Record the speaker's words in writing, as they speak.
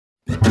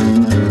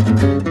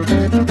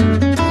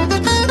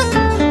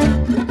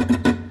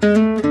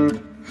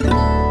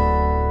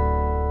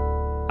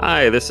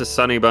Hi, this is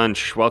Sunny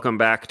Bunch. Welcome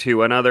back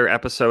to another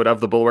episode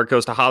of The Bulwark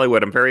Goes to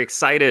Hollywood. I'm very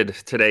excited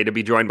today to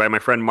be joined by my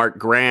friend Mark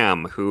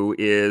Graham, who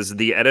is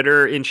the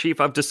editor-in-chief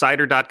of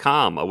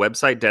Decider.com, a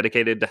website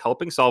dedicated to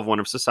helping solve one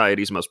of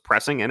society's most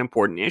pressing and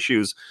important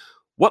issues.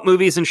 What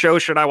movies and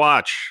shows should I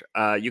watch?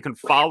 You can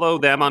follow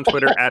them on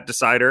Twitter at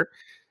Decider,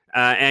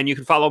 and you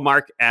can follow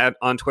Mark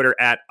on Twitter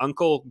at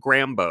Uncle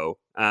Grambo.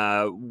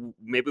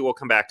 Maybe we'll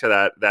come back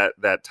to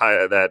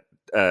that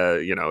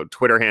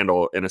Twitter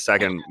handle in a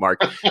second, Mark.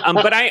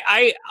 But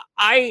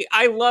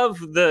I love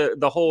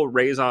the whole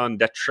raison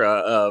d'etre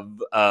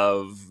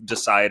of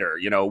Decider.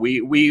 You know,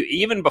 we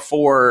even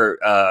before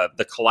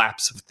the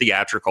collapse of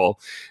theatrical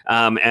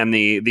and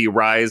the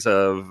rise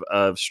of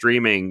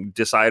streaming,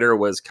 Decider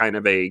was kind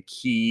of a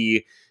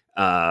key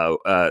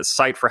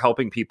site for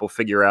helping people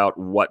figure out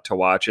what to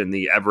watch in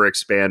the ever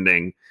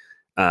expanding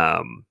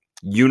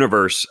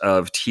universe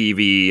of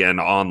TV and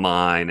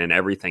online and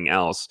everything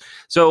else.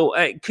 So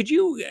could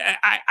you,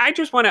 I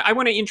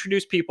want to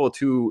introduce people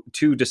to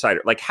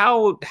Decider. Like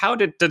how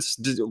did this,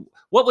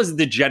 what was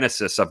the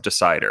genesis of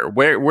Decider?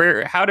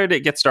 How did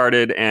it get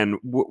started, and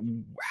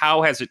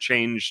how has it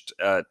changed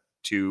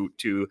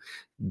to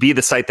be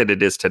the site that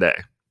it is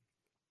today?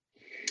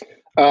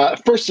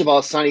 First of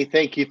all, Sonny,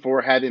 thank you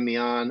for having me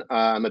on.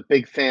 I'm a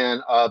big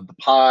fan of the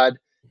pod,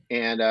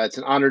 and it's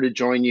an honor to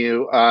join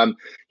you.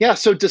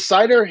 So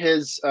Decider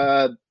has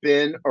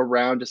been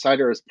around.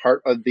 Decider is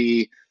part of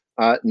the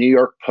New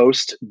York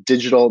Post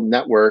digital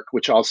network,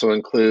 which also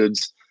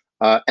includes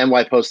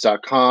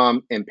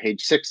nypost.com and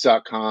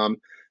page6.com.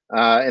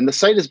 And the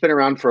site has been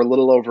around for a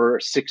little over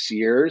 6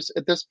 years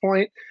at this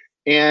point.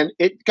 And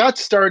it got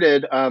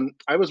started,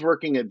 I was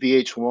working at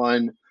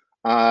VH1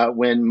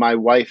 when my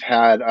wife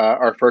had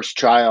our first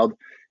child.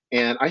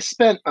 And I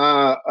spent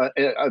a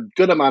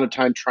good amount of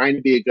time trying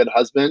to be a good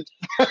husband,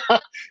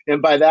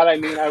 and by that I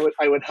mean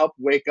I would help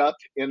wake up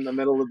in the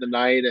middle of the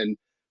night and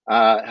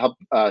help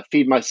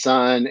feed my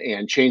son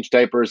and change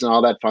diapers and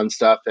all that fun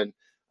stuff. And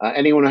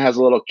anyone who has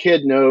a little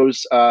kid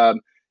knows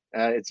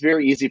it's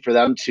very easy for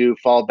them to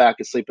fall back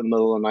asleep in the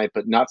middle of the night,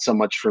 but not so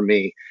much for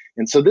me.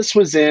 And so this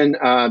was in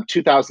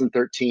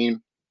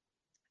 2013,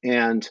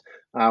 and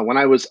when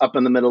I was up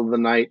in the middle of the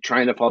night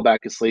trying to fall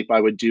back asleep, I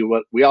would do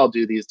what we all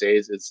do these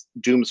days, is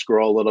doom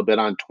scroll a little bit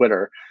on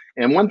Twitter.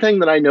 And one thing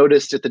that I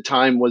noticed at the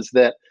time was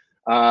that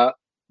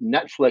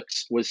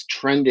Netflix was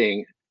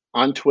trending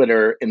on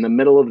Twitter in the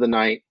middle of the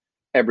night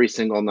every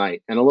single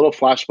night. And a little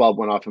flashbulb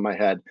went off in my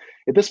head.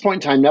 At this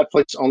point in time,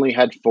 Netflix only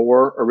had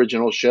 4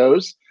 original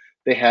shows.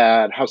 They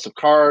had House of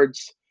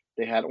Cards,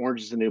 they had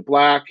Orange is the New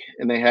Black,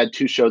 and they had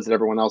 2 shows that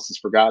everyone else has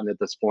forgotten at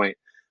this point.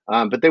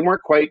 But they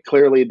weren't quite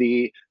clearly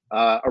the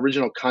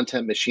original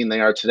content machine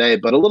they are today.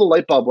 But a little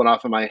light bulb went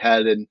off in my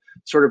head, and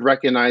sort of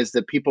recognized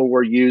that people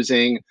were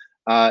using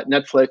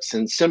Netflix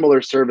and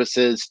similar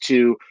services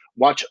to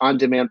watch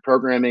on-demand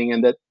programming,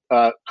 and that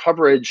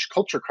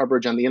culture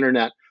coverage on the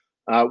internet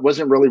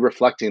wasn't really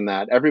reflecting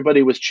that.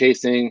 Everybody was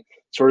chasing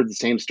sort of the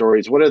same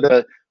stories.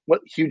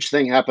 What huge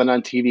thing happened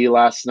on TV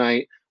last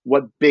night?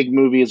 What big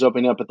movie is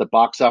opening up at the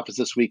box office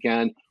this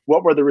weekend?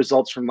 What were the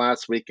results from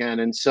last weekend?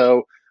 And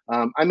so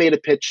I made a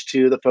pitch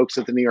to the folks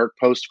at the New York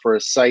Post for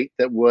a site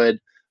that would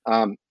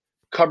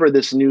cover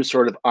this new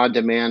sort of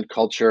on-demand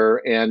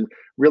culture and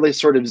really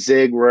sort of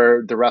zig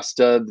where the rest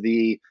of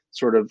the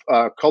sort of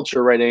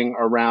culture writing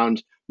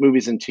around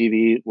movies and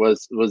TV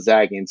was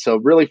zagging. So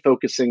really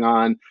focusing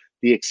on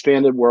the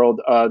expanded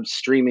world of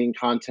streaming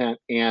content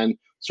and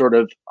sort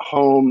of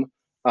home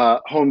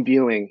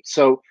viewing.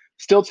 So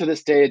still to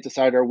this day at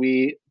Decider,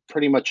 we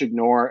pretty much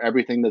ignore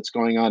everything that's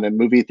going on in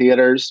movie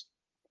theaters.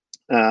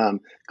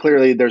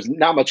 Clearly, there's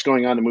not much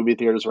going on in movie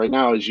theaters right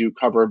now, as you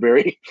cover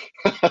very,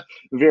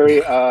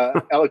 very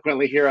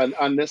eloquently here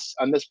on this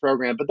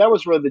program. But that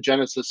was really the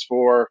genesis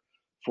for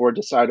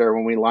Decider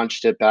when we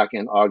launched it back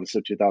in August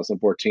of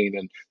 2014,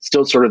 and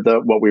still sort of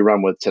what we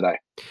run with today.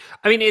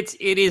 I mean,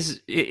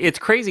 it's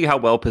crazy how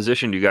well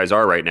positioned you guys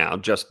are right now,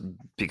 just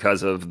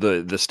because of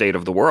the state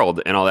of the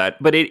world and all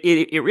that. But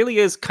it really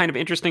is kind of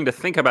interesting to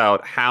think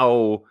about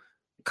how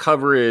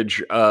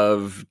coverage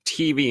of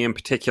TV in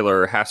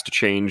particular has to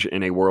change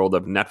in a world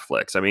of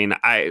Netflix. I mean,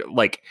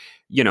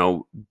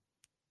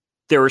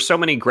 there were so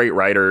many great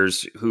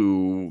writers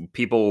who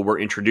people were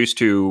introduced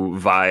to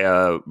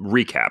via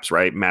recaps,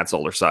 right? Matt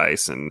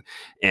Zoller-Seitz and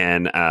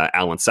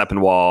Alan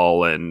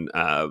Sepinwall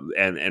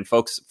and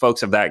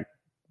folks of that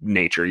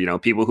nature,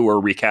 people who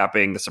are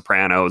recapping The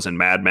Sopranos and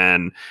Mad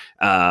Men,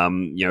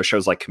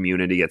 shows like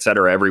Community, et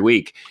cetera, every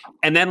week.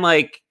 And then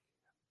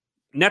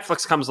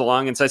Netflix comes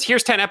along and says,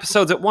 here's 10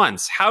 episodes at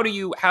once. How do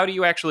you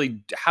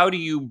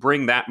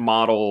bring that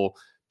model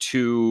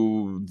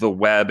to the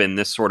web in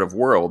this sort of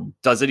world?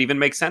 Does it even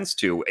make sense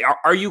to?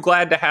 Are you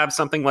glad to have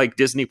something like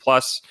Disney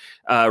Plus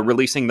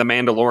releasing The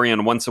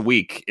Mandalorian once a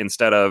week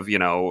instead of,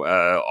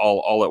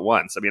 all at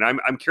once? I mean,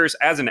 I'm curious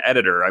as an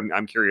editor,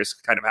 I'm curious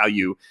kind of how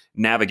you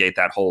navigate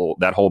that whole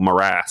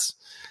morass.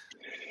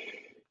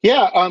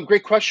 Yeah,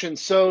 great question.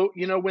 So,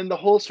 when the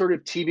whole sort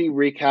of TV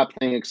recap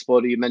thing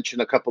exploded, you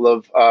mentioned a couple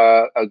of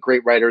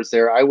great writers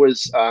there. I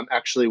was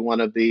actually one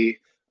of the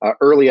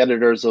early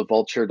editors of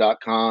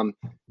Vulture.com,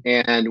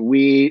 and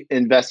we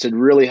invested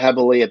really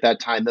heavily at that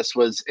time. This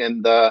was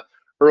in the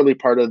early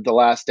part of the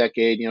last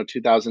decade,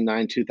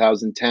 2009,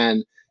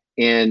 2010,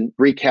 in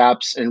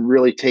recaps and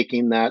really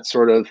taking that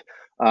sort of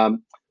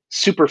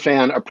super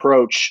fan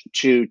approach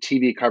to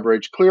TV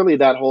coverage. Clearly,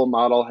 that whole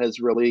model has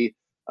really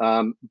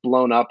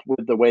blown up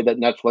with the way that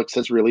Netflix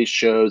has released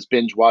shows,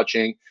 binge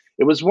watching.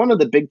 It was one of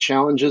the big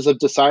challenges of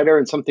Decider,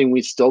 and something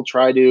we still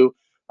try to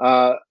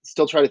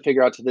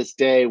figure out to this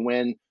day.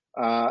 When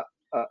a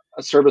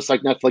service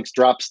like Netflix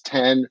drops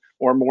 10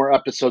 or more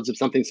episodes of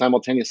something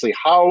simultaneously,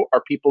 how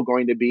are people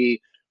going to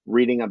be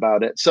reading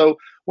about it? So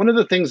one of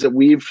the things that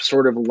we've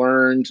sort of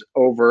learned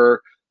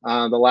over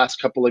the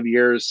last couple of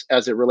years,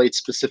 as it relates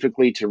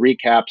specifically to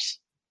recaps,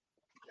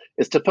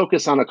 is to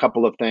focus on a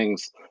couple of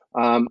things.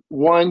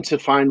 One, to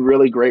find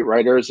really great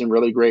writers and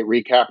really great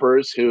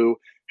recappers who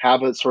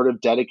have a sort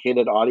of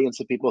dedicated audience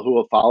of people who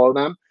will follow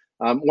them.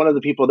 One of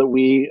the people that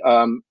we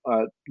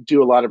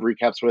do a lot of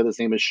recaps with, his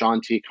name is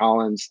Sean T.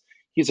 Collins.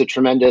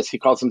 He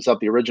calls himself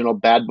the original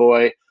bad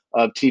boy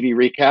of TV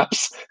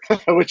recaps,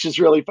 which is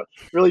really,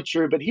 really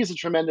true. But he's a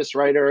tremendous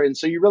writer. And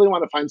so you really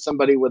want to find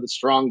somebody with a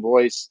strong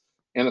voice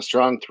and a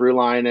strong through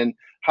line. And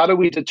how do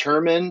we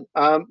determine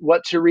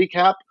what to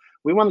recap?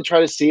 We want to try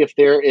to see if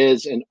there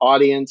is an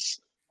audience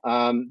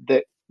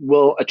that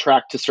will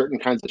attract to certain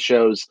kinds of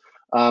shows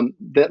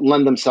that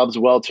lend themselves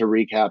well to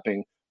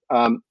recapping.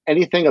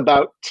 Anything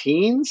about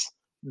teens,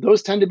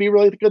 those tend to be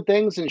really good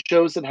things, and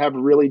shows that have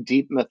really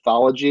deep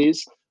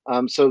mythologies.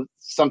 So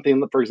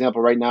something, for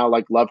example, right now,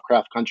 like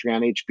Lovecraft Country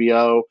on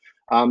HBO,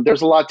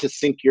 there's a lot to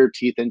sink your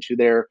teeth into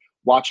there.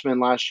 Watchmen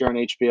last year on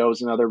HBO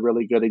is another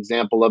really good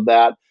example of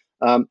that.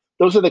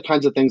 Those are the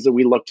kinds of things that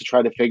we look to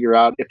try to figure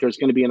out if there's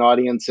going to be an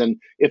audience, and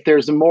if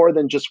there's more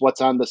than just what's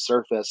on the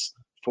surface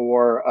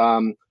for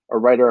a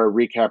writer or a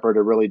recapper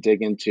to really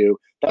dig into.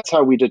 That's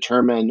how we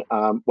determine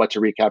what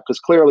to recap, because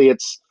clearly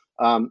it's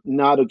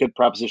not a good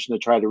proposition to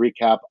try to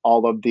recap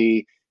all of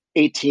the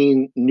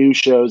 18 new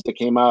shows that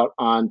came out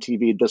on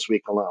TV this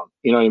week alone.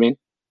 You know what I mean?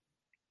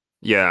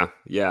 Yeah,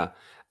 yeah.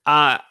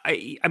 I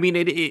mean,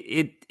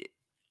 it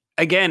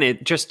again,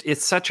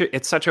 it's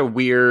such a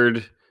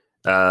weird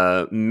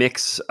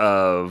mix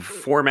of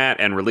format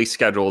and release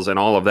schedules and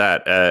all of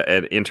that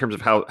in terms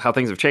of how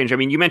things have changed. I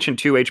mean, you mentioned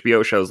two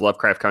HBO shows,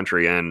 Lovecraft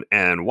Country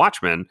and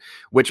Watchmen,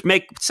 which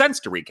make sense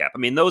to recap. I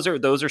mean, those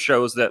are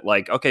shows that,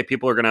 like, okay,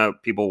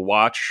 people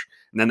watch,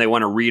 and then they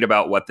want to read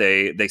about what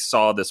they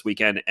saw this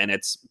weekend, and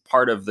it's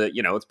part of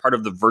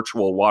the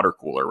virtual water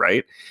cooler,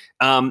 right?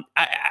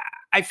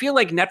 I feel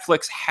like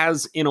Netflix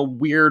has, in a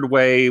weird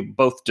way,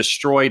 both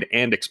destroyed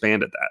and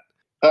expanded that.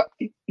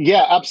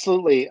 Yeah,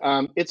 absolutely.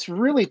 It's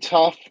really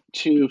tough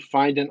to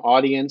find an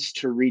audience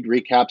to read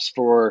recaps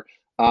for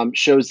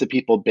shows that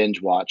people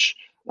binge watch.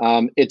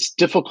 It's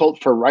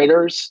difficult for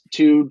writers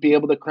to be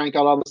able to crank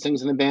out all those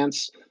things in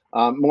advance.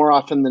 More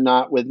often than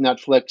not, with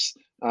Netflix,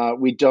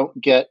 we don't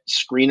get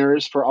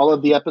screeners for all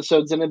of the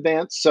episodes in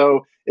advance.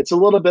 So it's a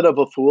little bit of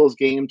a fool's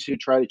game to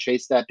try to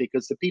chase that,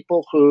 because the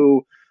people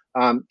who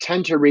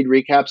tend to read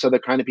recaps are the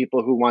kind of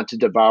people who want to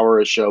devour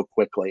a show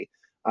quickly.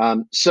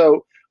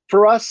 So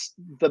for us,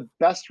 the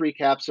best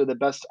recaps or the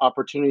best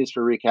opportunities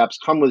for recaps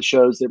come with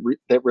shows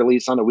that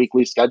release on a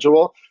weekly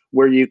schedule,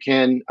 where you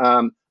can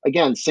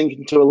again sink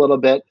into a little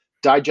bit,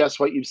 digest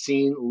what you've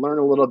seen, learn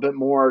a little bit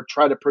more,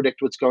 try to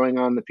predict what's going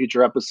on in the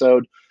future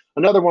episode.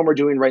 Another one we're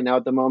doing right now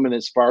at the moment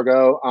is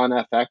Fargo on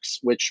FX,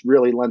 which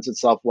really lends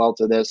itself well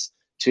to this,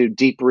 to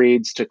deep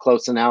reads, to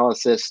close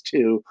analysis,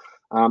 to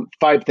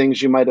five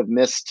things you might have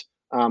missed,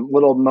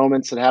 little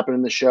moments that happen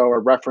in the show, or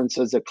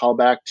references that call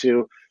back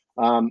to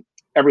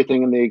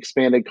everything in the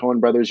expanded Coen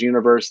Brothers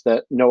universe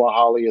that Noah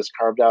Hawley has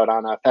carved out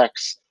on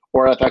FX,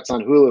 or FX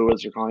on Hulu,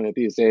 as you're calling it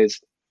these days.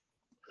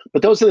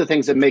 But those are the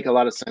things that make a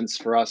lot of sense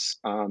for us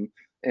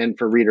and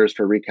for readers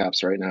for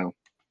recaps right now.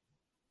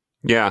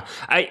 Yeah,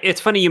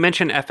 it's funny you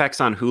mentioned FX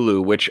on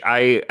Hulu, which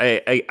I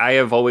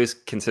have always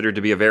considered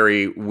to be a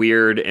very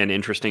weird and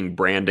interesting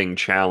branding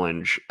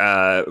challenge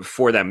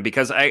for them,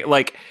 because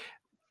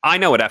I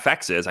know what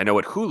FX is, I know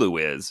what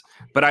Hulu is,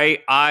 but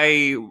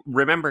I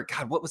remember,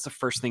 God, what was the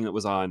first thing that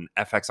was on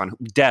FX on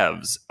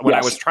Devs? When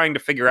I was trying to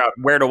figure out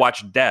where to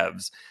watch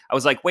Devs, I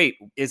was like, wait,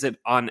 is it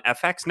on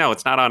FX? No,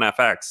 it's not on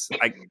FX.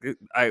 I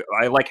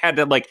had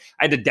to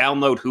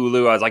download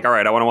Hulu. I was like, all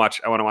right, I want to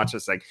watch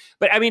this thing.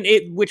 But I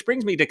mean, which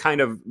brings me to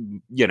kind of,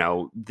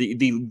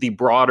 the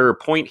broader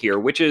point here,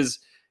 which is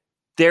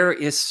there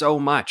is so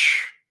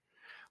much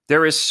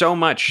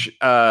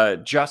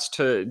just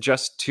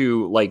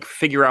to like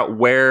figure out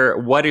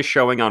what is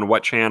showing on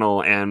what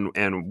channel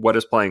and what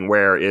is playing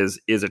where is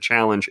a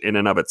challenge in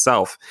and of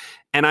itself.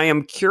 And I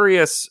am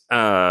curious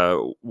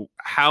how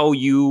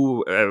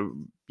you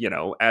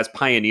as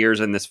pioneers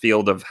in this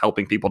field of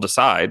helping people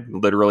decide,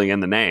 literally in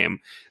the name,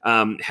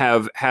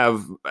 have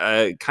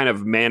kind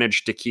of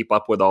managed to keep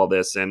up with all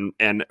this, and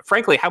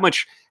frankly, how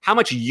much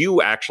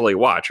you actually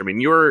watch. I mean,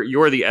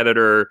 you're the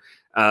editor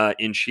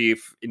in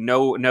chief.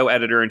 No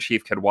editor in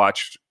chief could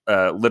watch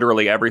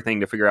literally everything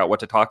to figure out what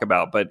to talk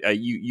about, but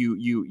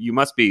you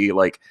must be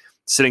like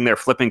sitting there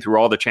flipping through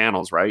all the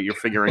channels, right? You're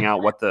figuring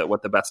out what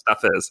the best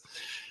stuff is.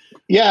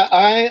 Yeah,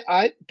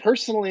 I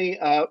personally,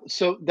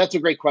 so that's a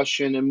great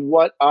question. And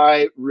what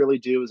I really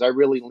do is I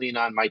really lean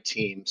on my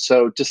team.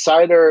 So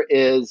Decider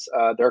is,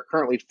 there are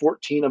currently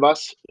 14 of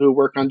us who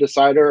work on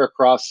Decider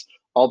across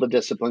all the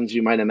disciplines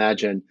you might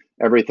imagine.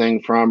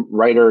 Everything from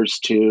writers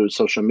to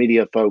social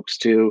media folks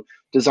to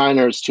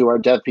designers to our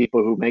dev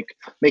people who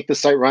make the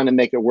site run and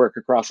make it work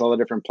across all the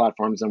different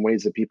platforms and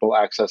ways that people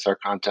access our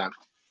content.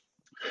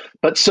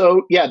 But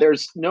so, yeah,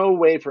 there's no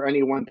way for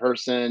any one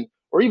person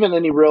or even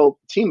any real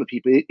team of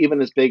people,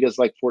 even as big as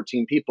like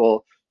 14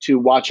 people, to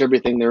watch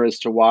everything there is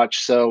to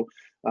watch. So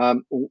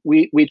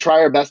we try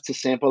our best to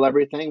sample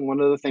everything. One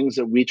of the things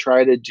that we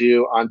try to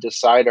do on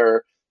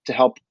Decider to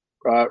help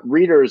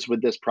readers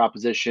with this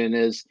proposition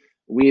is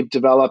we've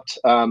developed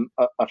a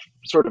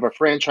sort of a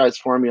franchise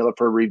formula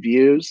for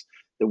reviews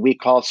that we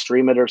call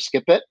Stream It or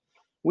Skip It.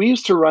 We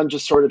used to run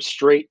just sort of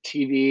straight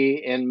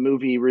TV and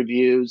movie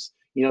reviews,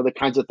 the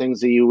kinds of things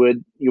that you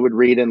would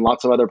read in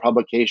lots of other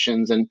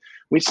publications. And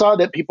we saw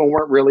that people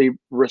weren't really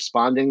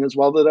responding as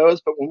well to those.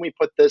 But when we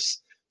put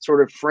this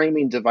sort of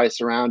framing device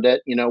around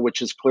it,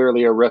 which is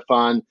clearly a riff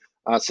on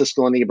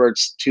Siskel and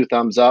Ebert's two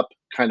thumbs up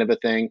kind of a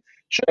thing.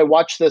 Should I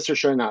watch this or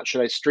should I not?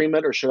 Should I stream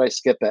it or should I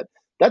skip it?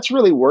 That's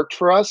really worked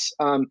for us.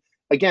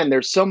 Again,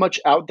 there's so much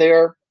out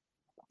there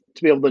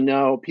to be able to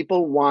know.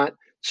 People want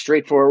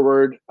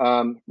straightforward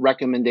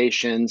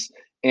recommendations,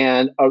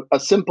 and a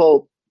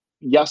simple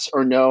yes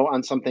or no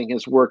on something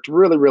has worked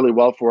really, really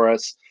well for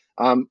us.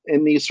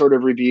 In these sort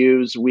of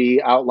reviews,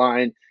 we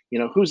outline,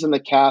 who's in the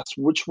cast,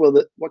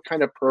 what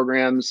kind of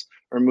programs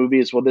or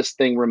movies will this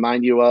thing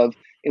remind you of,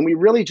 and we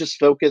really just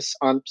focus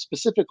on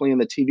specifically in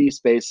the TV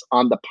space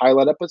on the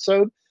pilot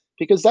episode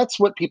because that's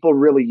what people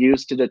really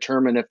use to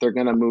determine if they're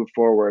going to move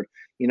forward.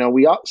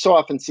 We so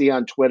often see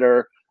on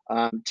Twitter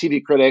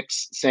TV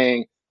critics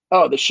saying,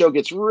 "Oh, the show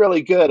gets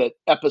really good at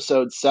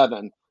episode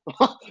 7."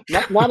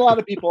 Not a lot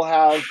of people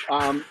have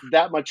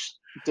that much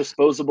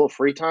disposable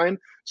free time,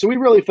 so we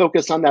really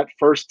focus on that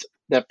first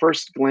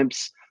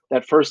glimpse,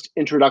 that first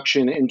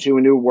introduction into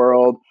a new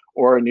world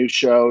or a new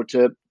show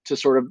to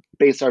sort of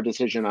base our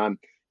decision on.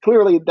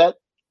 Clearly, that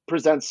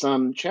presents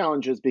some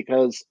challenges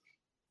because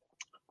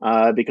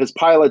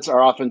pilots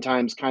are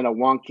oftentimes kind of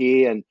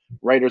wonky and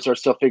writers are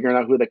still figuring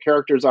out who the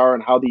characters are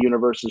and how the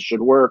universes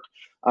should work.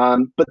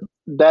 But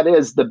that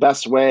is the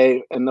best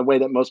way and the way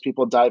that most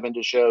people dive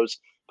into shows,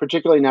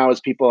 particularly now as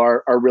people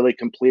are really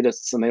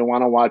completists and they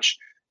want to watch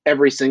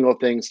every single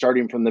thing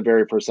starting from the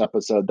very first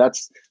episode.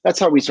 That's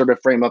how we sort of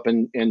frame up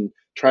and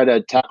try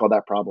to tackle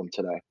that problem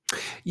today.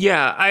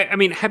 Yeah, I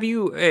mean, have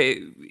you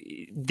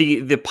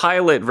the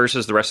pilot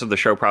versus the rest of the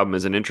show problem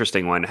is an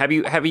interesting one. Have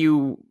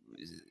you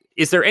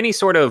is there any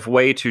sort of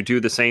way to do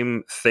the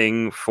same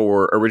thing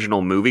for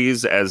original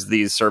movies as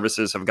these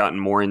services have gotten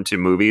more into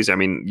movies? I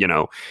mean,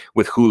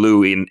 with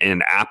Hulu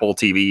and Apple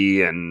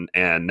TV and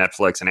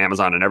Netflix and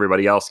Amazon and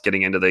everybody else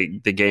getting into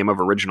the game of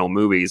original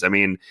movies. I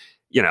mean,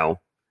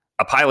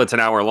 a pilot's an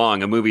hour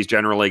long. A movie's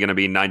generally going to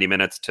be 90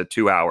 minutes to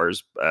 2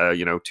 hours,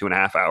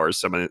 2.5 hours.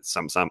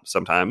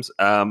 Sometimes.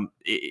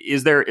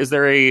 Is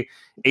there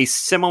a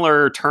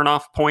similar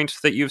turnoff point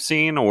that you've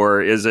seen,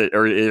 or is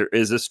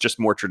this just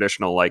more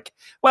traditional? Like,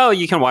 well,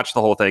 you can watch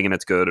the whole thing and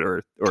it's good,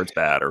 or it's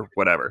bad, or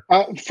whatever.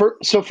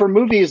 For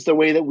movies, the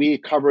way that we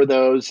cover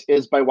those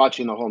is by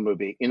watching the whole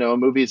movie. A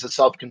movie is a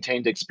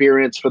self-contained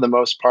experience for the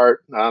most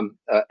part.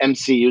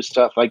 MCU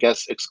stuff, I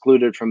guess,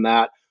 excluded from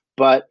that,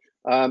 but.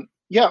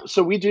 Yeah,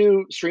 so we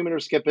do stream it or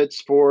skip it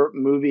for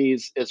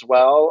movies as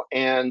well.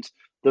 And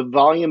the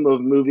volume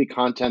of movie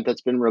content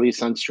that's been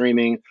released on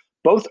streaming,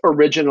 both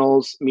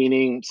originals,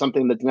 meaning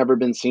something that's never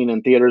been seen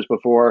in theaters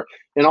before,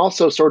 and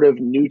also sort of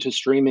new to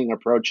streaming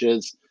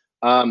approaches,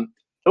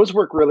 those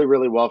work really,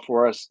 really well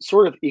for us,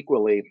 sort of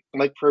equally.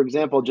 Like, for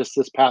example, just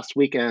this past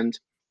weekend,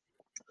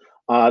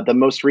 the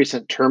most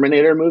recent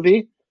Terminator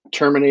movie,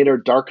 Terminator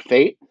Dark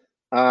Fate,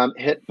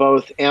 hit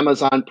both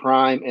Amazon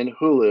Prime and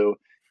Hulu.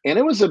 And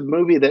it was a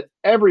movie that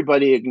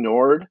everybody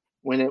ignored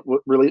when it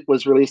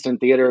was released in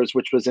theaters,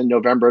 which was in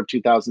November of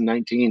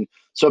 2019.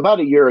 So about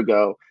a year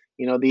ago,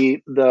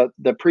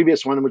 the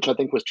previous one, which I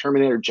think was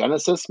Terminator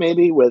Genesis,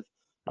 maybe with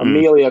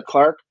Emilia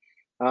Clarke,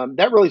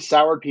 that really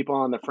soured people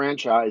on the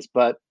franchise.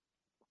 But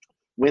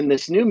when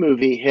this new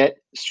movie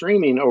hit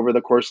streaming over the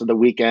course of the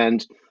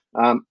weekend,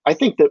 I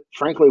think that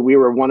frankly we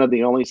were one of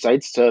the only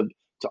sites to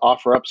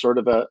offer up sort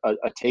of a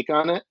take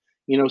on it.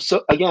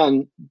 So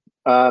again.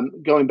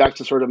 Going back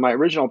to sort of my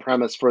original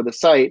premise for the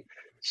site,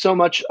 so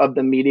much of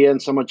the media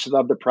and so much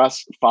of the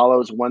press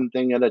follows one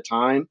thing at a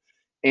time.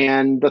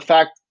 And the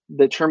fact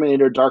that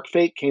Terminator Dark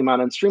Fate came out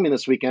on streaming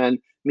this weekend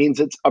means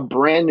it's a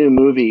brand new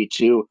movie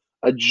to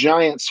a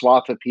giant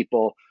swath of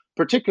people,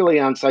 particularly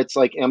on sites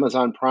like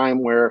Amazon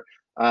Prime, where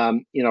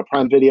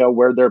Prime Video,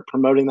 where they're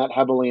promoting that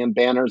heavily in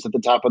banners at the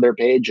top of their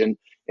page and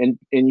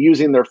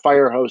using their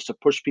fire hose to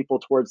push people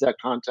towards that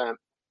content.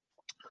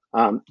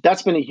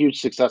 That's been a huge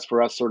success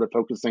for us, sort of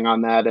focusing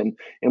on that, and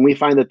we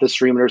find that the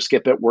stream it or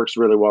skip it works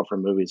really well for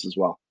movies as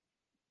well.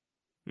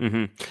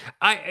 Mm-hmm.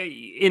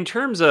 In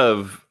terms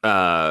of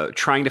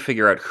trying to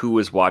figure out who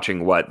is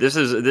watching what,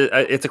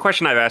 it's a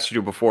question I've asked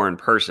you before in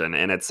person,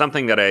 and it's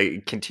something that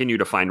I continue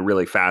to find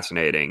really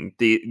fascinating.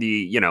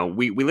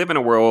 We live in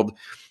a world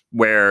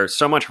where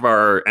so much of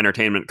our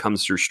entertainment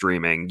comes through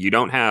streaming. You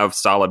don't have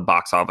solid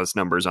box office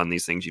numbers on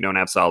these things. You don't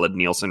have solid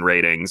Nielsen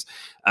ratings.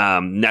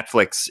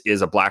 Netflix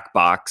is a black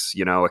box,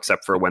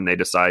 except for when they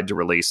decide to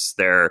release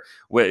their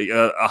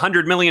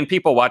 100 million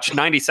people watch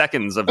 90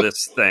 seconds of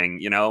this thing,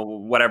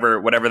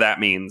 whatever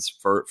that means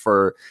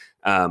for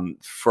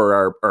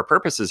our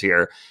purposes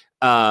here.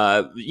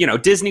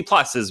 Disney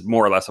Plus is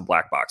more or less a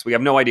black box. We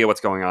have no idea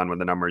what's going on with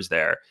the numbers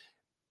there.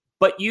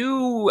 But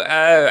you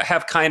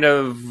have kind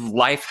of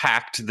life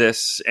hacked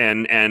this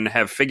and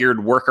have figured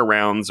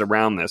workarounds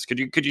around this. Could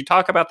you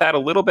talk about that a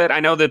little bit? I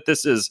know that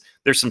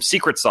there's some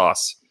secret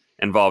sauce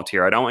involved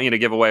here. I don't want you to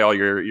give away all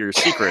your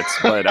secrets,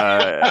 but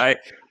I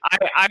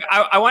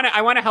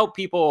want to help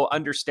people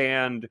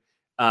understand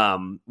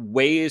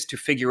ways to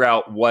figure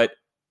out what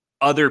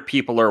other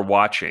people are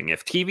watching.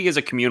 If TV is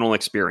a communal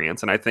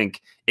experience, and I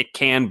think it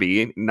can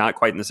be, not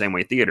quite in the same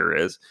way theater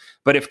is,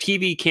 but if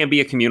TV can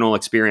be a communal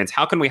experience,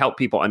 how can we help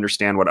people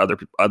understand what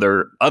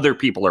other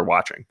people are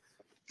watching?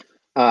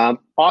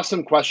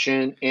 Awesome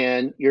question.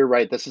 And you're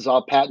right. This is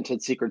all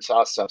patented secret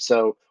sauce stuff.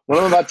 So what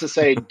I'm about to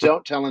say,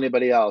 don't tell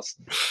anybody else.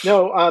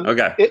 No,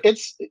 okay.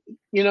 It's,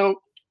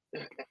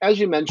 as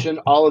you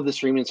mentioned, all of the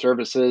streaming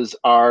services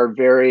are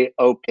very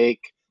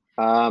opaque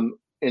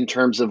in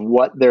terms of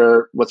what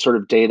sort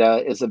of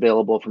data is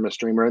available from a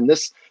streamer. And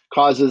this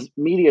causes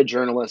media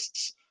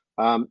journalists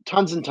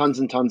tons and tons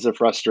and tons of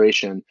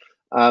frustration.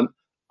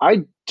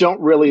 I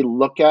don't really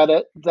look at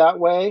it that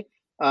way.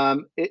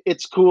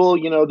 It's cool,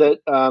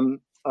 that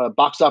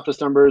box office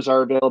numbers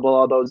are available.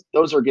 Although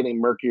those are getting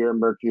murkier and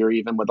murkier,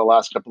 even with the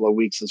last couple of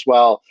weeks as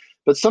well.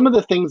 But some of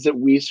the things that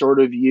we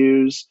sort of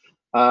use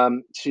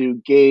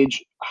to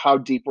gauge how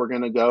deep we're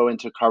going to go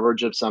into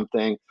coverage of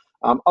something.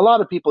 A lot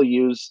of people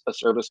use a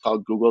service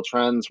called Google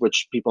Trends,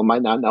 which people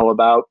might not know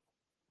about.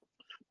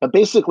 But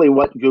basically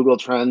what Google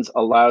Trends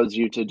allows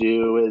you to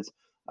do is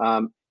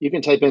you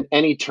can type in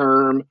any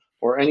term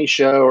or any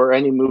show or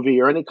any movie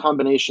or any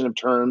combination of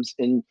terms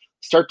and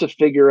start to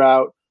figure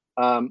out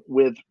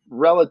with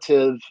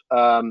relative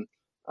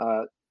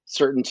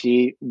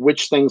certainty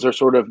which things are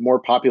sort of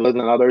more popular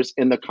than others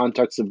in the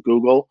context of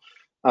Google.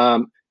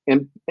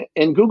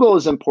 And Google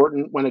is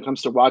important when it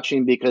comes to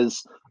watching,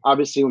 because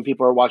obviously when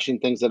people are watching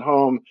things at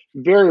home,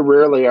 very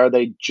rarely are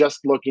they just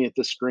looking at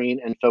the screen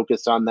and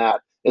focused on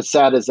that, as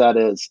sad as that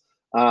is.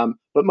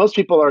 But most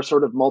people are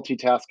sort of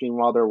multitasking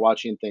while they're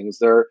watching things.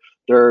 They're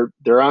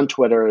on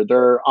Twitter,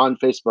 they're on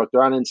Facebook,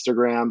 they're on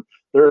Instagram,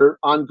 they're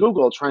on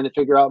Google trying to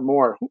figure out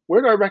more.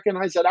 Where do I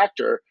recognize that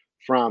actor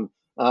from?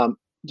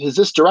 Has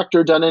this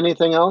director done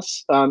anything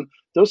else?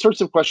 Those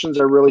sorts of questions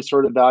are really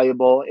sort of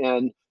valuable,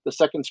 and the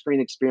second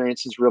screen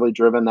experience has really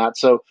driven that.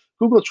 So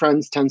Google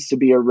Trends tends to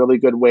be a really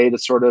good way to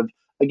sort of,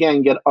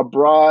 again, get a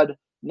broad,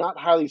 not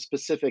highly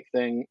specific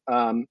thing,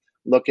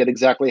 look at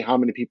exactly how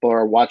many people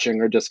are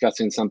watching or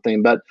discussing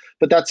something, but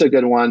that's a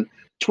good one.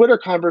 Twitter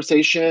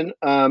conversation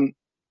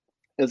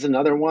is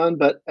another one,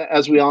 but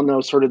as we all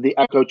know, sort of the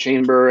echo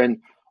chamber and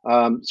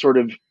sort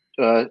of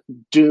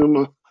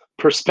doom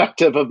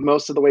perspective of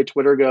most of the way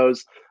Twitter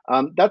goes,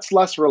 that's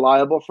less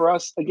reliable for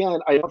us. Again,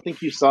 I don't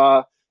think you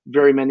saw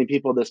very many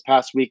people this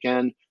past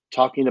weekend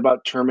talking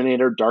about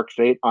Terminator Dark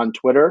Fate on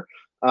Twitter,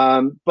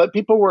 but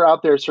people were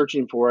out there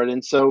searching for it.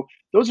 And so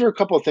those are a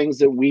couple of things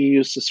that we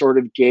use to sort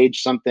of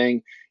gauge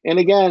something. And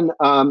again,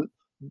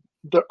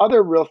 the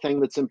other real thing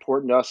that's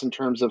important to us in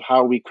terms of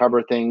how we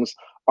cover things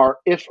are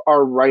if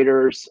our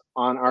writers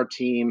on our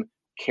team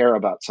care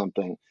about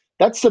something.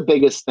 That's the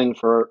biggest thing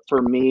for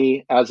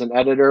me as an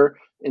editor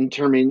in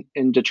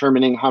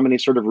determining how many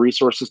sort of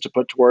resources to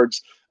put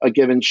towards a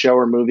given show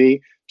or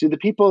movie. Do the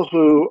people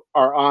who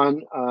are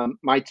on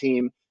my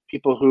team,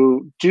 people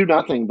who do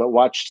nothing but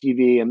watch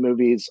TV and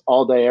movies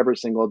all day, every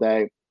single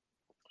day,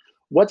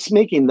 what's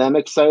making them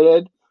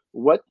excited?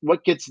 What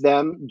gets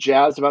them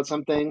jazzed about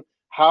something?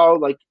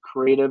 How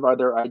creative are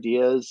their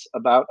ideas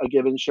about a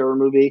given show or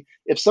movie?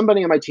 If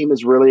somebody on my team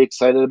is really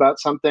excited about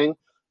something,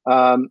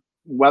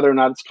 whether or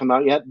not it's come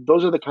out yet,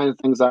 those are the kind of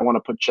things I want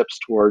to put chips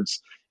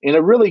towards. And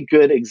a really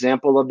good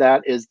example of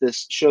that is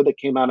this show that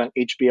came out on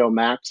HBO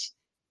Max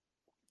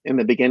in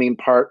the beginning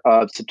part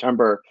of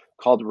September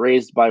called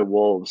Raised by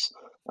Wolves.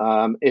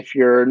 If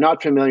you're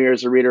not familiar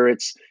as a reader,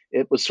 it's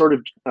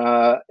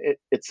a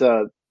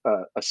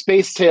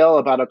space tale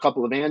about a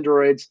couple of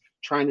androids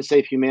trying to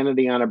save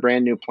humanity on a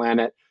brand new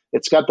planet.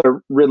 It's got the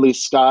Ridley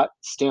Scott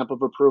stamp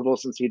of approval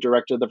since he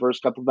directed the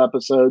first couple of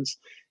episodes.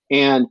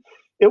 And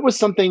it was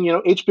something,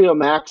 HBO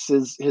Max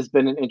has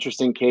been an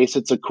interesting case.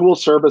 It's a cool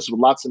service with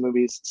lots of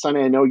movies. Sonny,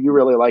 I know you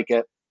really like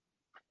it,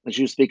 as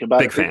you speak about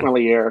Big it fan.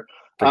 frequently here.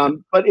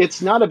 But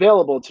it's not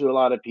available to a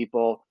lot of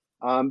people.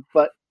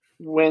 But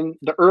when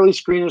the early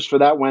screeners for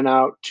that went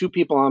out, two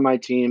people on my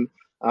team,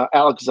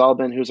 Alex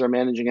Zalbin, who's our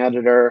managing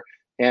editor,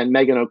 and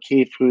Megan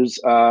O'Keefe, who's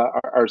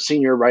our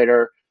senior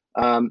writer,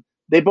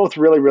 they both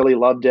really, really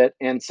loved it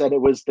and said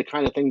it was the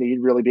kind of thing that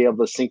you'd really be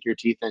able to sink your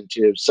teeth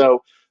into.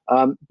 So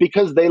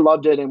because they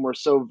loved it and were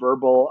so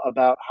verbal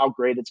about how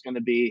great it's going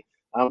to be,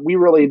 we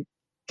really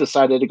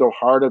decided to go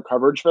hard at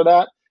coverage for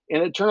that.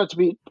 And it turned out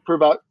to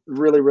prove out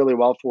really, really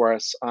well for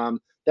us.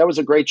 That was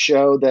a great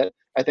show that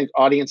I think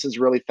audiences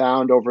really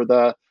found over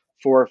the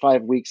 4 or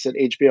 5 weeks that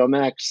HBO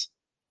Max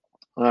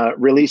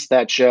released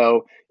that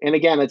show. And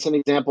again, it's an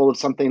example of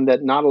something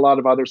that not a lot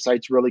of other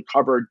sites really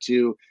covered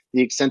to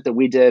the extent that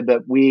we did,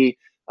 but we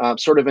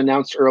sort of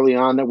announced early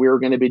on that we were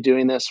going to be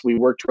doing this. We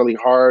worked really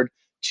hard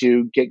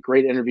to get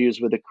great interviews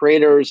with the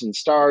creators and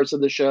stars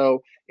of the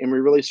show, and we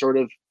really sort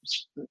of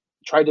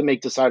tried to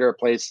make Decider a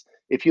place.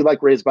 If you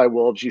like Raised by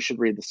Wolves, you should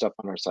read the stuff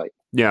on our site.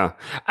 Yeah.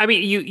 I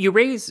mean, you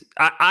raise,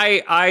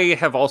 I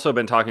have also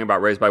been talking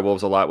about Raised by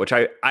Wolves a lot, which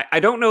I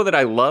don't know that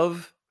I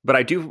love, but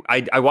I do.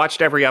 I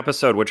watched every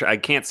episode, which I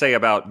can't say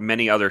about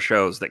many other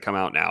shows that come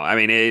out now. I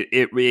mean,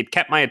 it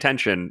kept my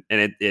attention,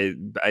 and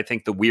I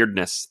think the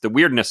weirdness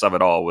of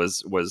it all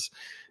was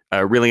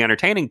really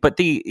entertaining. But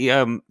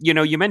you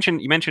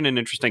mentioned an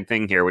interesting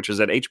thing here, which is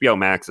that HBO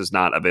Max is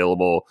not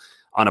available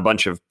on a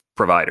bunch of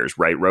providers,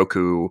 right?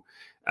 Roku,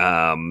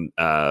 Amazon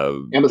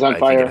I Fire.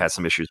 think it has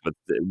some issues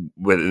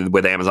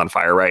with Amazon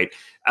Fire, right?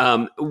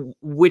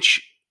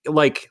 Which,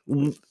 like,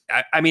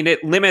 I mean,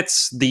 it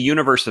limits the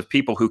universe of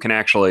people who can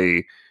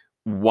actually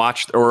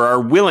watch or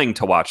are willing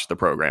to watch the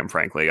program.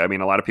 Frankly, I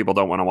mean, a lot of people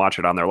don't want to watch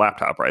it on their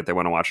laptop, right? They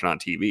want to watch it on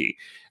TV.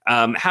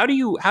 How do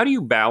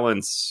you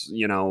balance,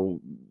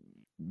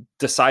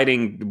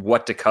 deciding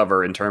what to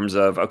cover in terms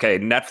of, okay,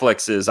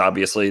 Netflix is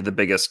obviously the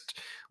biggest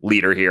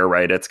leader here,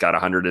 right? It's got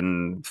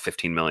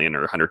 115 million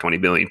or 120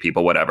 million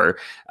people, whatever.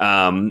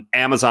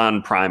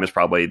 Amazon Prime is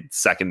probably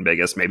second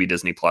biggest, maybe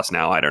Disney Plus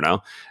now, I don't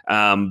know.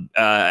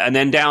 And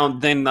then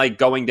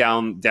going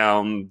down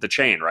the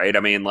chain, right? I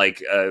mean, like,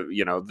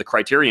 the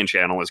Criterion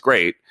channel is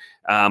great.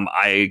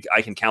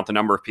 I can count the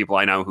number of people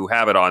I know who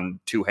have it on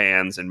two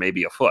hands and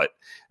maybe a foot,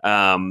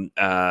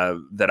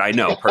 that I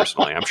know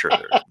personally. I'm sure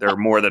there are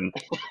more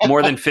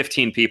than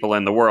 15 people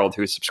in the world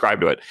who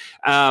subscribe to it.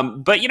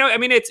 But I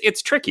mean,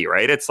 it's tricky,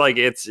 right? It's like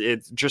it's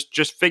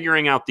just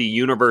figuring out the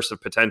universe of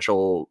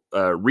potential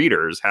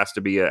readers has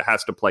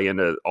to play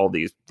into all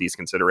these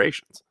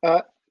considerations.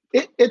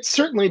 It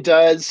certainly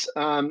does.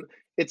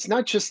 It's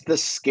not just the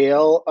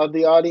scale of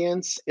the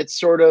audience. It's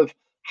sort of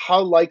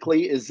how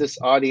likely is this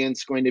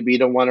audience going to be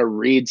to want to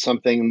read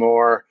something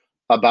more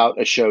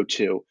about a show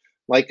too.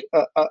 Like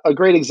a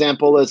great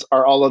example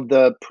are all of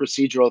the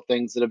procedural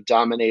things that have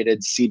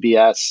dominated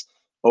CBS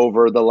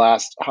over the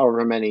last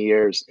however many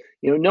years.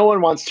 No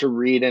one wants to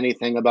read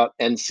anything about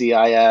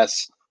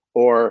NCIS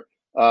or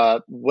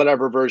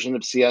whatever version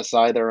of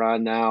CSI they're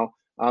on now.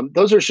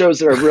 Those are shows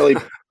that are really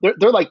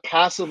they're like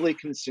passively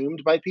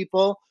consumed by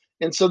people.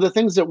 And so the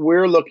things that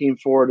we're looking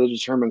for to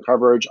determine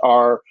coverage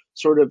are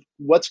sort of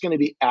what's going to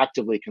be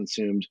actively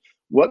consumed,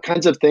 what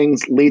kinds of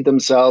things lead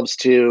themselves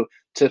to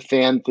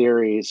fan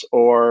theories,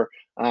 or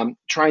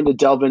trying to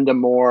delve into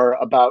more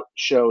about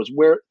shows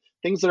where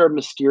things that are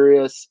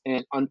mysterious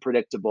and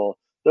unpredictable.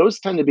 Those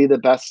tend to be the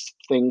best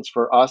things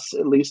for us,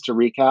 at least, to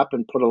recap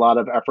and put a lot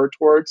of effort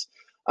towards.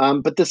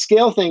 But the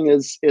scale thing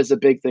is a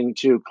big thing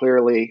too,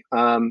 clearly.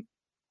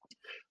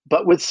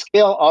 But with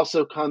scale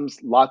also comes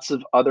lots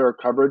of other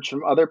coverage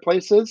from other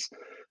places.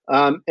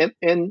 And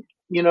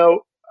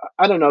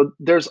I don't know,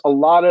 there's a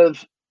lot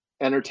of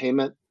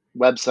entertainment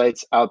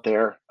websites out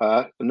there.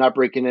 I'm not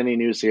breaking any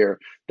news here.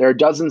 There are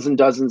dozens and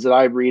dozens that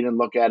I read and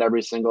look at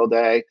every single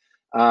day.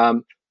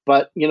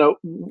 But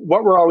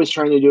what we're always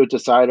trying to do at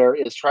Decider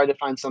is try to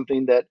find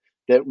something that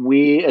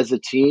we as a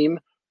team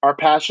are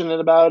passionate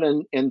about,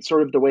 and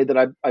sort of the way that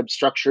I've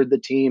structured the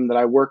team that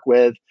I work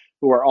with,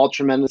 who are all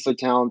tremendously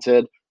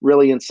talented,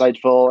 really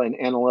insightful and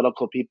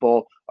analytical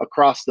people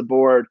across the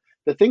board.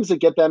 The things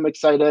that get them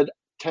excited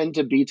tend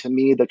to be, to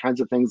me, the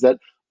kinds of things that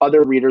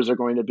other readers are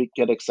going to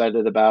get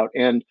excited about.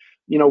 And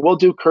we'll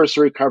do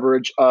cursory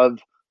coverage of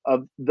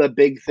the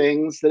big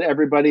things that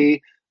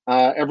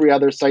every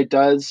other site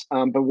does.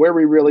 But where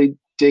we really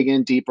dig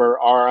in deeper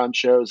are on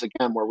shows,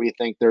 again, where we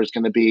think there's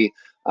going to be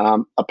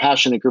a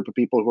passionate group of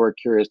people who are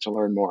curious to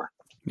learn more.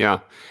 Yeah.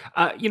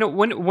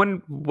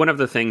 One of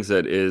the things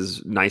that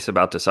is nice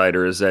about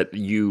Decider is that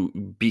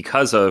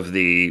because of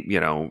the,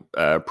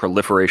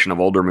 proliferation of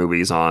older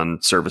movies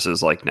on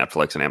services like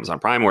Netflix and Amazon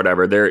Prime or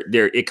whatever,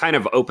 it kind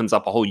of opens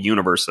up a whole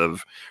universe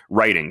of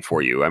writing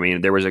for you. I mean,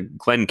 there was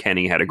Glenn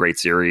Kenny had a great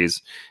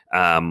series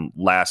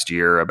last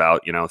year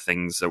about,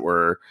 things that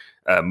were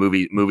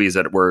movies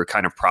that were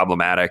kind of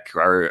problematic.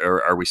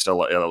 Are we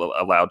still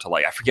allowed to,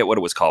 like, I forget what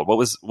it was called. What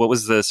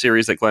was the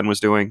series that Glenn was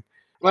doing?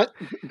 Glenn,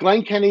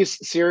 Glenn Kenny's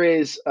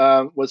series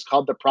was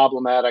called The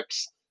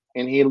Problematics,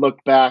 and he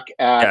looked back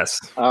Yes.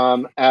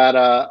 at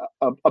a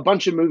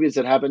bunch of movies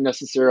that haven't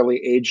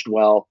necessarily aged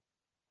well,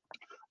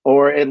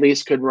 or at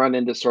least could run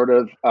into sort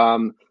of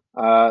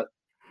uh,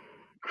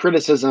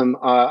 criticism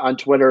on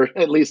Twitter,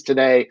 at least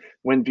today,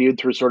 when viewed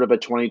through sort of a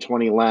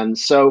 2020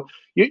 lens. So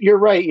you're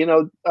right.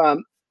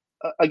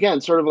 Again,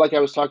 sort of like I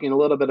was talking a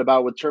little bit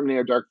about with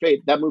Terminator Dark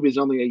Fate, that movie is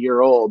only a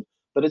year old,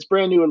 but it's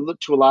brand new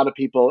to a lot of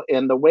people.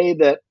 And the way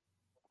that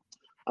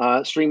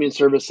streaming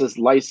services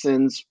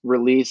license,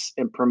 release,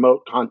 and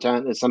promote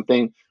content is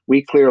something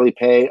we clearly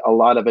pay a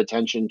lot of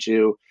attention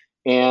to.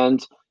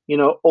 And,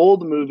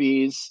 old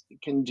movies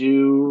can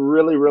do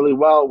really, really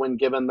well when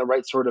given the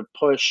right sort of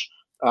push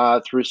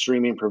through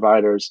streaming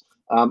providers.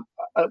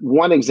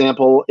 One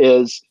example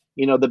is,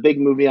 the big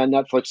movie on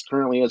Netflix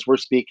currently, as we're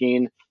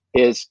speaking,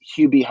 is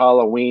Hubie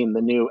Halloween,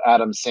 the new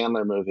Adam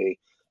Sandler movie.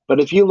 But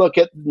if you look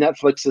at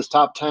Netflix's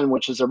top 10,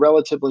 which is a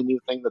relatively new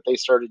thing that they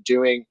started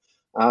doing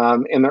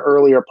in the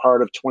earlier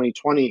part of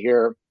 2020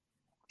 here,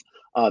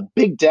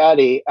 Big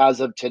Daddy,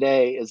 as of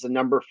today, is the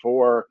number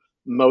 4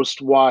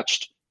 most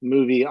watched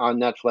movie on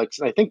Netflix.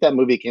 And I think that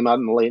movie came out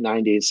in the late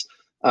 90s.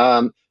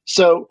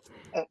 So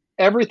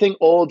everything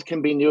old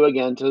can be new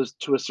again to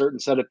a certain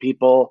set of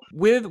people.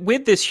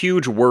 With this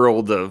huge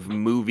world of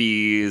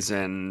movies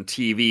and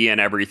TV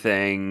and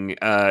everything,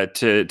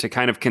 to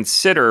kind of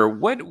consider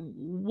what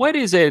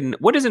is an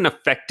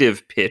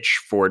effective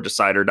pitch for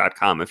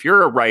Decider.com? If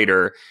you're a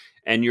writer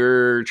and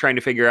you're trying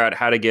to figure out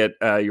how to get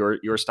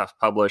your stuff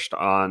published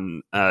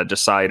on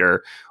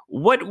Decider,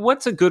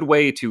 what's a good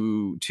way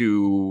to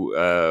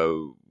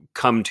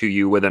come to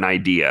you with an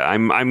idea?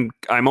 I'm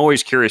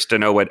always curious to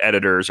know what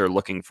editors are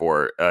looking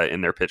for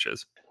in their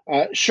pitches.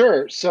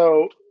 Sure.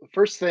 So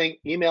first thing,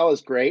 email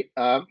is great.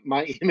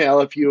 My email,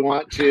 if you ever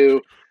want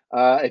to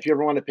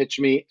pitch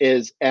me,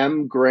 is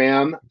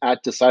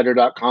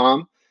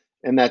mgraham@decider.com,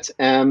 and that's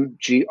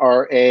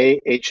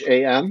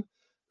MGRAHAM.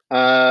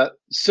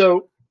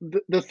 So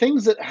the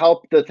things that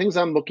help, the things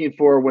I'm looking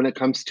for when it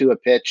comes to a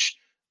pitch,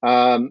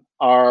 are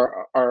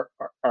a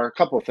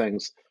couple of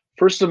things.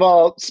 First of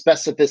all,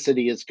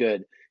 specificity is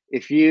good.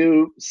 If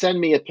you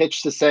send me a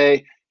pitch to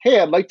say, "Hey,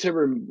 I'd like to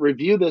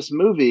review this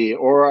movie,"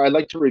 or "I'd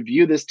like to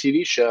review this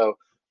TV show,"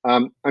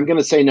 I'm going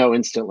to say no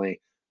instantly,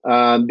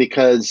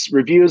 because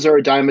reviews are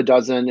a dime a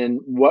dozen,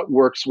 and what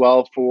works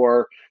well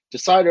for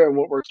Decider and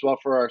what works well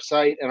for our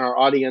site and our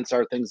audience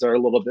are things that are a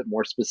little bit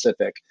more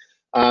specific.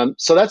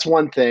 So that's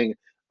one thing.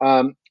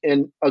 And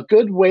a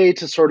good way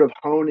to sort of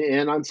hone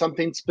in on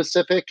something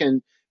specific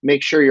and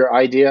make sure your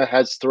idea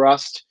has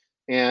thrust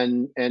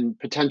and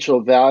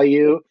potential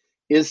value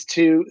is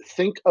to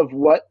think of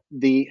what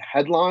the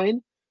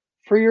headline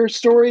for your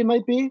story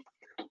might be.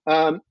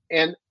 And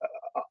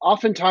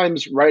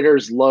oftentimes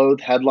writers loathe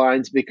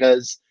headlines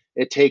because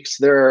it takes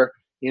their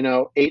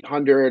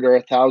 800 or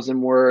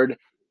 1,000 word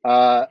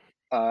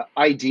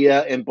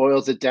idea and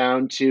boils it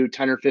down to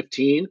 10 or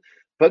 15.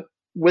 But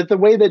with the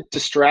way that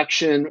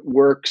distraction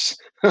works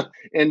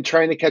and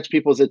trying to catch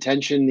people's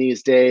attention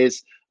these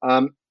days,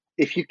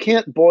 if you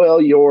can't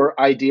boil your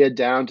idea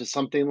down to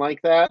something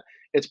like that,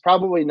 it's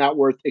probably not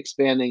worth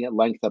expanding at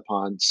length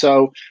upon.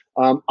 So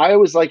I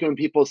always like when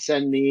people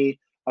send me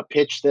a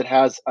pitch that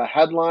has a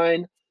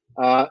headline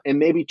and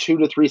maybe 2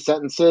 to 3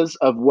 sentences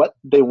of what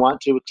they want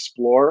to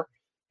explore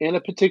in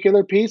a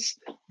particular piece.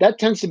 That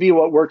tends to be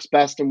what works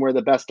best and where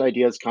the best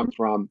ideas come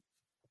from.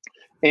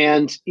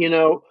 And,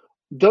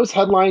 those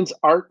headlines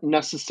aren't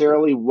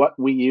necessarily what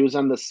we use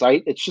on the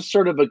site. It's just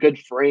sort of a good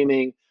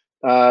framing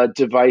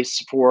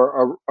device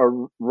for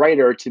a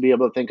writer to be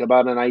able to think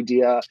about an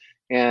idea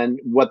and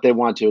what they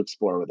want to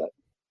explore with it.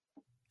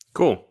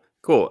 Cool.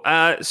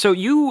 So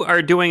you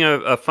are doing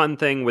a fun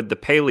thing with the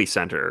Paley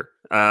Center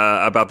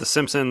about the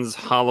Simpsons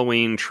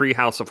Halloween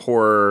Treehouse of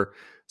Horror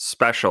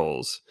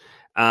specials.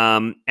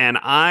 And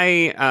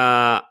I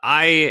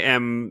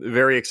am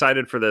very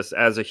excited for this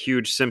as a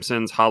huge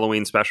Simpsons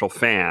Halloween special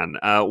fan.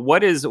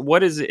 What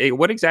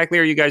exactly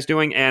are you guys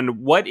doing, and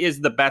what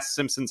is the best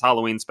Simpsons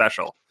Halloween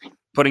special?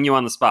 Putting you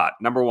on the spot.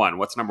 Number one.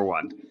 What's number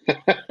one?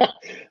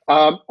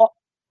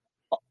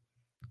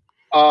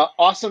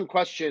 Awesome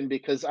question,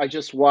 because I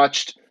just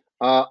watched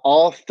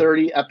all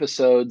 30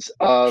 episodes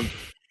of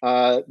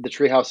the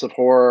Treehouse of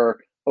Horror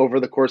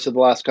over the course of the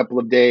last couple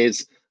of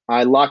days.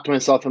 I locked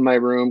myself in my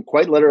room,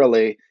 quite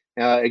literally,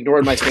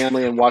 ignored my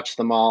family, and watched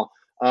them all.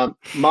 So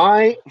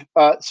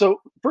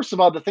first of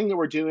all, the thing that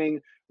we're doing,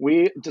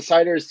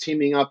 Decider is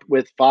teaming up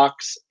with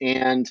Fox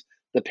and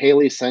the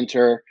Paley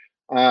Center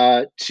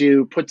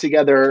to put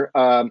together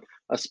a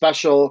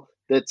special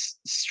that's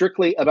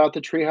strictly about the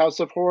Treehouse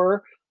of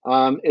Horror.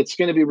 It's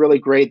going to be really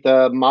great.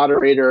 The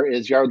moderator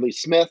is Yardley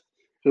Smith,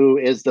 who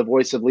is the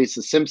voice of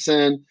Lisa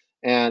Simpson,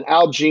 and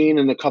Al Jean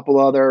and a couple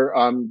other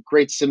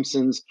great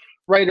Simpsons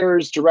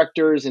writers,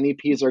 directors, and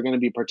EPs are going to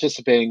be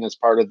participating as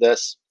part of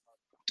this.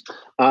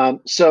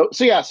 So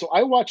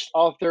I watched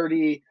all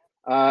 30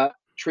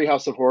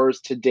 Treehouse of Horrors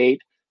to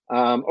date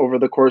over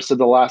the course of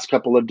the last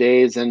couple of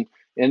days, and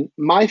And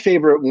my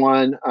favorite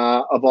one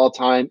of all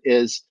time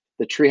is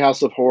the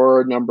Treehouse of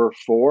Horror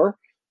 #4,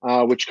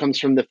 which comes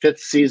from the 5th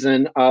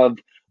season of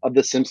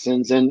The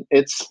Simpsons. And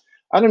it's,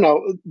 I don't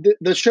know,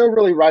 the show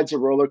really rides a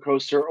roller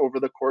coaster over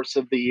the course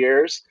of the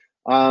years.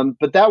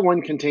 But that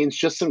one contains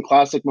just some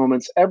classic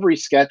moments. Every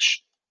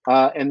sketch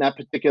in that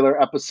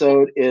particular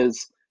episode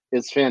is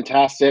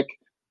fantastic,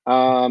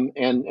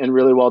 and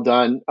really well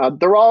done.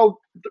 They're all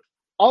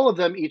of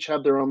them each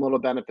have their own little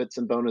benefits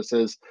and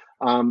bonuses,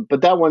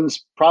 but that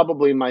one's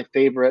probably my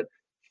favorite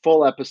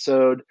full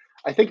episode.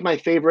 I think my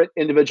favorite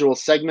individual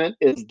segment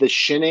is The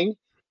Shinning,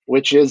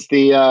 which is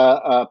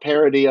the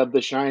parody of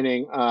The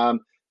Shining.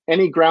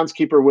 Any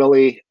Groundskeeper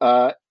Willie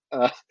uh,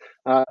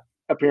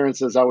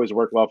 appearances always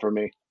work well for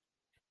me.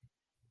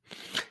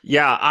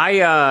 Yeah,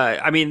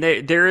 I mean,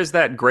 there is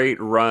that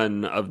great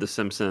run of The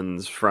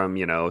Simpsons from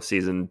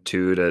season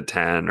 2 to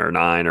 10 or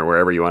 9 or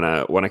wherever you want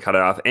to cut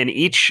it off, and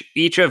each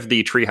of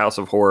the Treehouse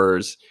of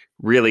Horrors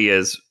really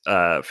is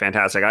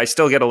fantastic. I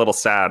still get a little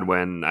sad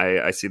when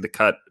I see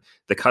the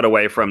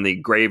cutaway from the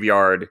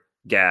graveyard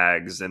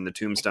gags and the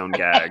tombstone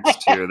gags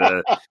to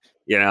the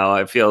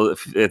I feel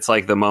it's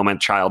like the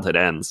moment childhood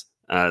ends.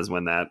 Is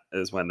when that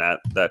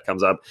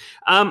comes up.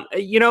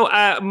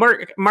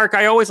 Mark,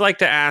 I always like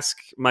to ask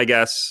my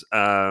guests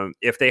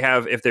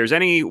if there's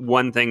any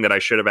one thing that I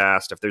should have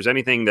asked, if there's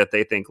anything that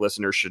they think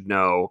listeners should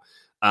know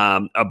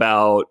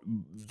about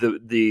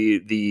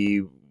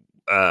the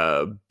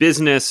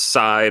business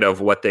side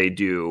of what they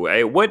do.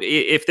 What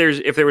if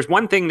there was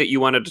one thing that you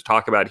wanted to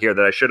talk about here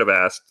that I should have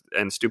asked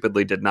and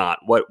stupidly did not?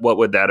 What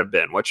would that have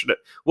been? What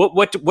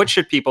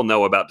should people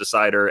know about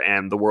Decider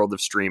and the world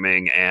of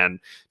streaming and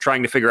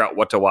trying to figure out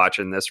what to watch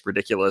in this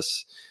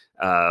ridiculous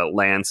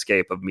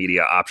landscape of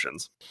media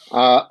options?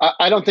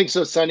 I don't think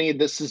so, Sonny.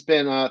 This has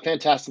been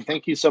fantastic.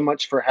 Thank you so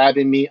much for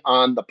having me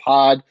on the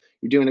pod.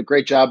 You're doing a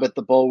great job at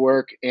the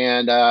Bulwark,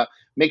 and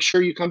make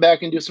sure you come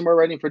back and do some more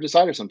writing for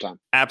Decider sometime.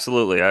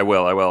 Absolutely. I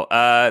will.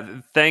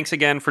 Thanks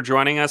again for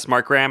joining us.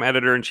 Mark Graham,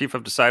 editor-in-chief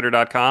of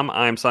Decider.com.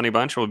 I'm Sonny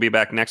Bunch. We'll be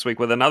back next week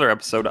with another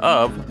episode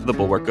of The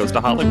Bulwark Goes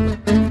to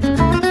Hollywood.